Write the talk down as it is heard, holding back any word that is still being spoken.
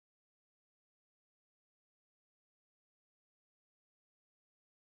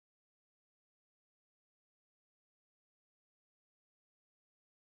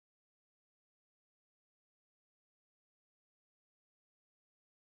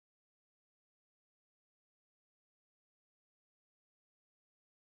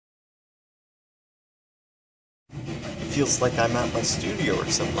feels like I'm at my studio or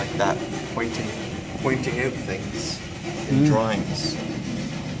something like that, pointing out things in drawings.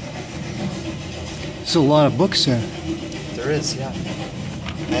 There's a lot of books there. There is, yeah.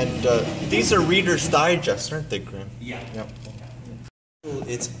 And these are Reader's Digest, aren't they, Graham? Yeah. Yep.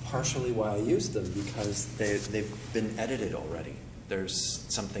 It's partially why I used them, because they've been edited already. There's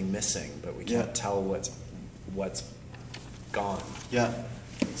something missing, but we can't tell what's gone. Yeah.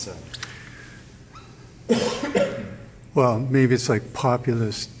 So. Well, maybe it's like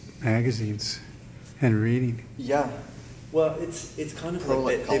populist magazines and reading. Yeah. Well, it's kind of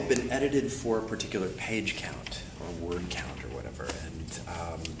like they've been edited for a particular page count or word count or whatever, and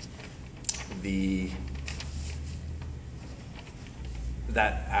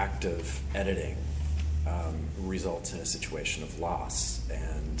that act of editing results in a situation of loss,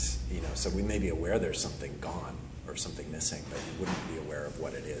 and so we may be aware there's something gone or something missing, but we wouldn't be aware of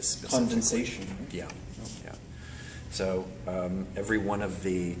what it is specifically. Condensation. Yeah, yeah. So every one of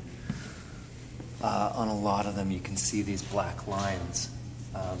the on a lot of them, you can see these black lines.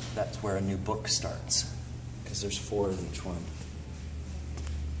 That's where a new book starts, because there's 4 in each one.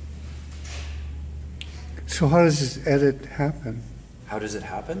 So how does this edit happen? How does it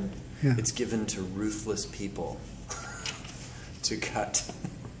happen? Yeah. It's given to ruthless people to cut.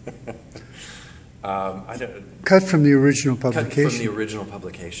 Cut from the original publication. Cut from the original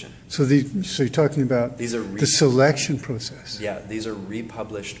publication. So you're talking about These are the selection process. Yeah, these are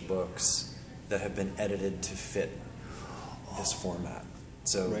republished books that have been edited to fit this format.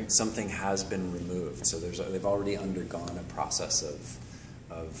 So something has been removed. So they've already undergone a process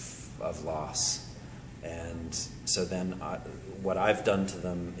of loss. And so then what I've done to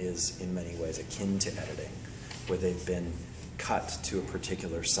them is in many ways akin to editing, where they've been cut to a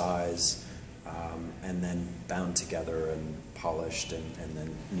particular size and then bound together and polished, and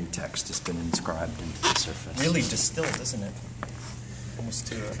then new text has been inscribed into the surface. Really distilled, isn't it? Almost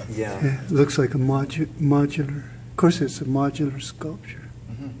to a... Yeah, it looks like a modular. Of course, it's a modular sculpture.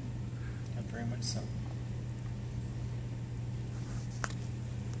 Yeah, very much so.